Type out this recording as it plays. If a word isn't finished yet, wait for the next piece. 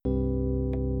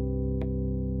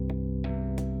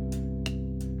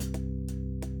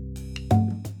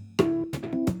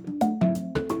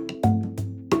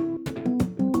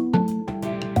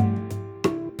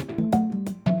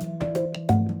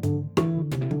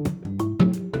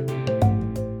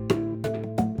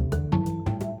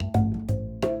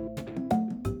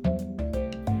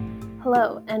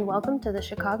Hello, and welcome to the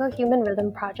Chicago Human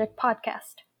Rhythm Project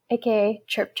podcast, aka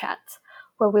Chirp Chats,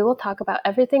 where we will talk about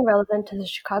everything relevant to the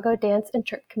Chicago dance and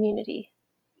chirp community.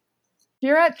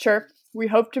 Here at Chirp, we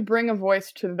hope to bring a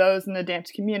voice to those in the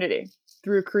dance community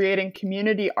through creating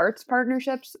community arts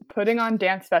partnerships, putting on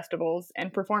dance festivals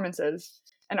and performances,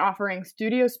 and offering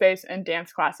studio space and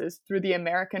dance classes through the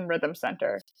American Rhythm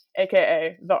Center,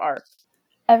 aka the ARC.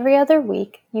 Every other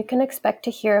week, you can expect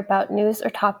to hear about news or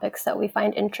topics that we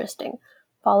find interesting,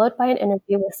 followed by an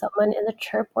interview with someone in the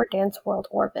chirp or dance world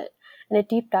orbit, and a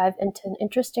deep dive into an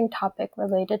interesting topic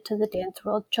related to the dance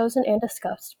world chosen and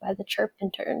discussed by the Chirp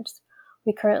interns.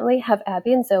 We currently have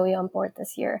Abby and Zoe on board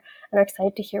this year and are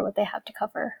excited to hear what they have to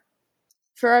cover.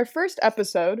 For our first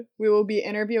episode, we will be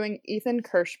interviewing Ethan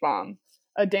Kirschbaum,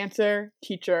 a dancer,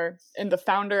 teacher, and the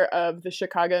founder of the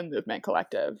Chicago Movement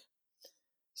Collective.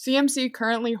 CMC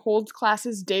currently holds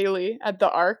classes daily at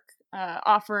the ARC,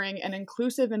 offering an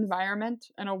inclusive environment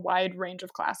and a wide range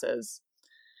of classes.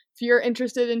 If you're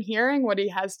interested in hearing what he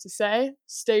has to say,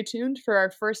 stay tuned for our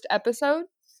first episode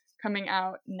coming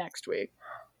out next week.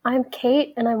 I'm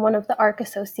Kate, and I'm one of the ARC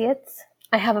associates.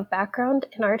 I have a background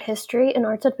in art history and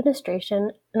arts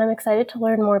administration, and I'm excited to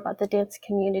learn more about the dance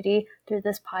community through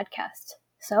this podcast.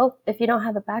 So, if you don't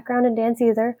have a background in dance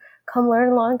either, come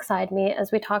learn alongside me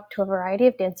as we talk to a variety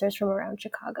of dancers from around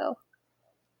Chicago.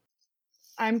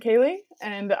 I'm Kaylee,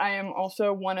 and I am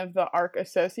also one of the ARC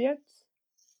associates.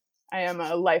 I am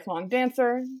a lifelong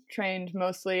dancer, trained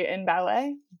mostly in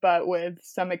ballet, but with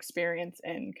some experience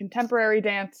in contemporary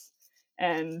dance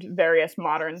and various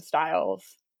modern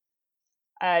styles.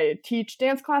 I teach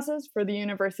dance classes for the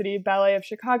University Ballet of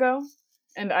Chicago,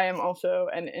 and I am also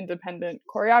an independent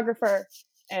choreographer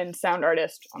and sound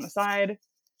artist on the side.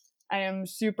 I am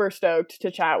super stoked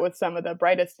to chat with some of the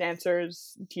brightest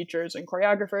dancers, teachers, and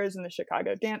choreographers in the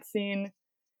Chicago dance scene.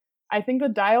 I think the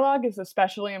dialogue is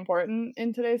especially important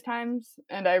in today's times,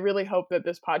 and I really hope that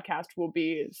this podcast will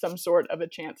be some sort of a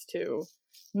chance to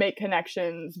make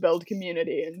connections, build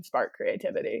community, and spark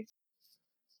creativity.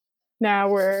 Now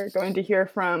we're going to hear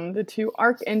from the two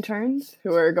ARC interns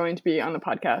who are going to be on the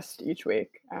podcast each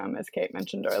week, as Kate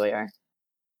mentioned earlier.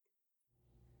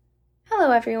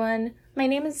 Hello, everyone. My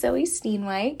name is Zoe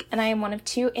Steenwijk, and I am one of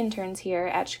two interns here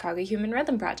at Chicago Human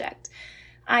Rhythm Project.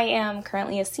 I am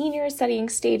currently a senior studying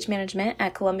stage management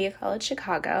at Columbia College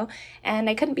Chicago, and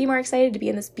I couldn't be more excited to be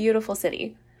in this beautiful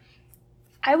city.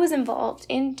 I was involved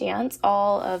in dance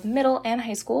all of middle and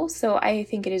high school, so I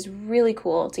think it is really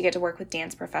cool to get to work with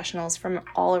dance professionals from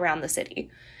all around the city.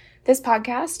 This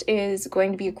podcast is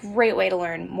going to be a great way to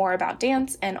learn more about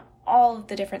dance and all of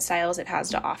the different styles it has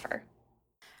to offer.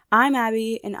 I'm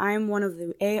Abby, and I'm one of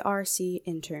the ARC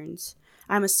interns.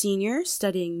 I'm a senior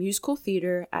studying musical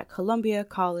theater at Columbia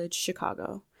College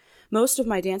Chicago. Most of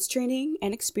my dance training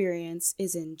and experience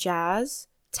is in jazz,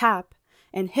 tap,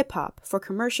 and hip-hop for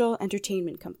commercial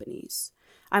entertainment companies.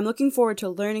 I'm looking forward to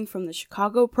learning from the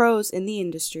Chicago pros in the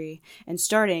industry and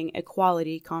starting a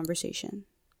quality conversation.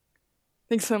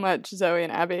 Thanks so much, Zoe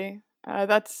and Abby.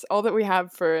 That's all that we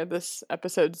have for this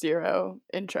episode 0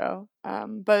 intro.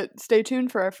 But stay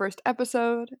tuned for our first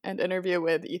episode and interview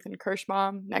with Ethan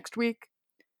Kirschbaum next week.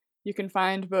 You can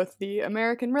find both the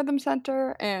American Rhythm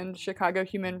Center and Chicago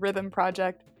Human Rhythm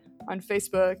Project on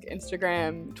Facebook,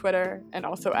 Instagram, Twitter, and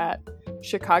also at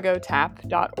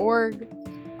chicagotap.org.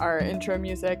 Our intro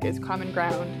music is Common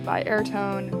Ground by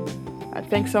Airtone.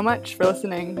 Thanks so much for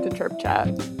listening to Chirp Chat.